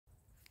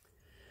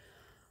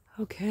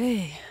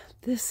Okay,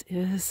 this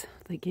is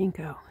the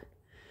Ginkgo.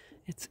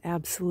 It's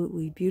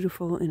absolutely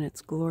beautiful in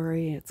its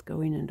glory. It's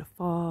going into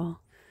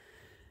fall.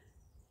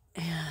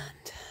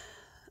 And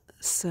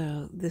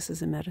so this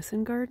is a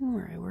medicine garden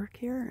where I work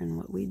here, and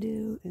what we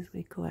do is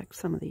we collect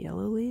some of the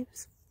yellow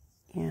leaves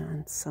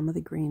and some of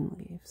the green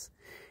leaves,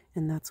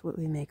 and that's what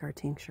we make our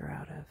tincture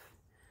out of.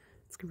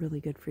 It's really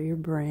good for your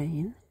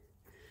brain.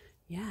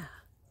 Yeah,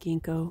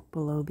 Ginkgo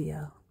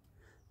biloba.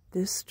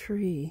 This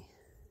tree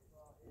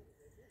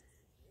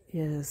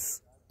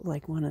is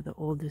like one of the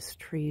oldest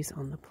trees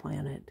on the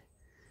planet.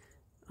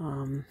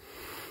 I'm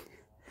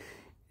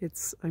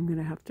going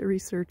to have to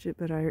research it,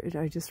 but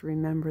I just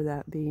remember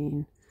that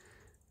being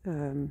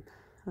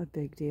a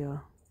big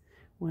deal.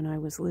 When I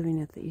was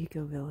living at the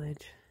Eco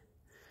Village,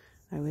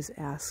 I was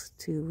asked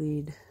to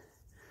lead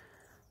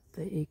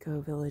the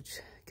Eco Village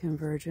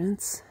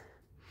Convergence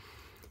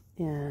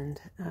and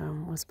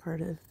was part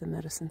of the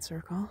medicine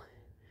circle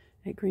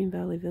at Green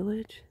Valley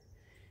Village.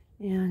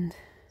 And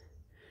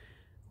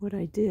what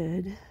I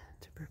did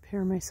to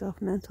prepare myself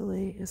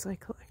mentally is I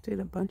collected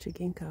a bunch of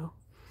ginkgo,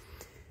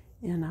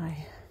 and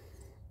I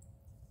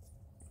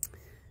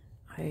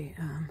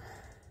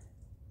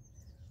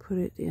put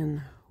it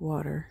in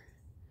water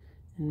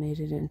and made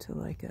it into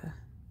like a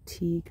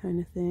tea kind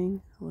of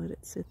thing. Let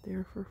it sit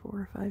there for 4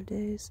 or 5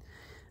 days.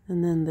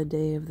 And then the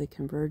day of the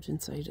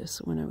convergence,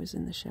 when I was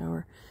in the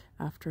shower,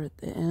 after at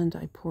the end,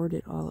 I poured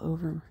it all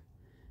over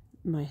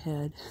my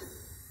head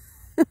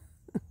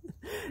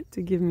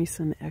to give me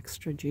some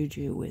extra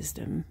juju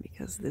wisdom,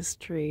 because this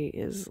tree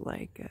is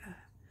like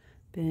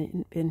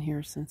been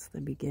here since the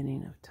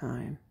beginning of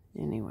time.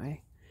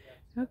 Anyway,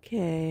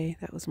 okay,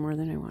 that was more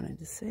than I wanted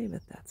to say,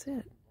 but that's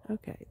it.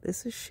 Okay,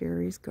 this is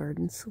Sherry's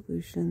Garden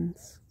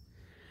Solutions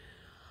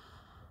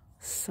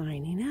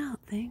signing out.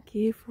 Thank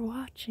you for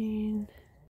watching.